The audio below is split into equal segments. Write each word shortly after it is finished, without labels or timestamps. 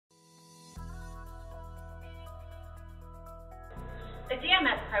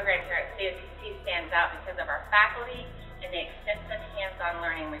DMS program here at COTC stands out because of our faculty and the extensive hands-on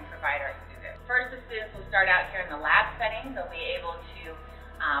learning we provide our students. First, the students will start out here in the lab setting. They'll be able to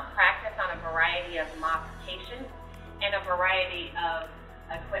practice on a variety of mock patients and a variety of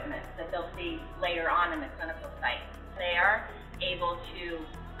equipment that they'll see later on in the clinical site. They are able to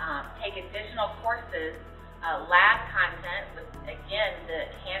take additional courses, lab content with, again, the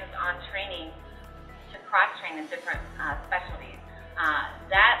hands-on training to cross-train in different specialties.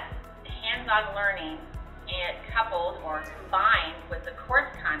 That hands-on learning and coupled or combined with the course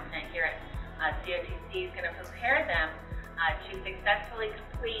content here at COTC is going to prepare them to successfully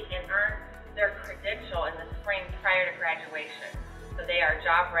complete and earn their credential in the spring prior to graduation. So they are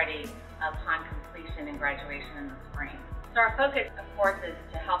job ready upon completion and graduation in the spring. So our focus, of course, is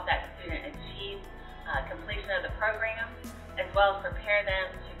to help that student achieve completion of the program, as well as prepare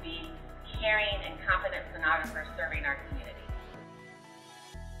them to be caring and competent sonographers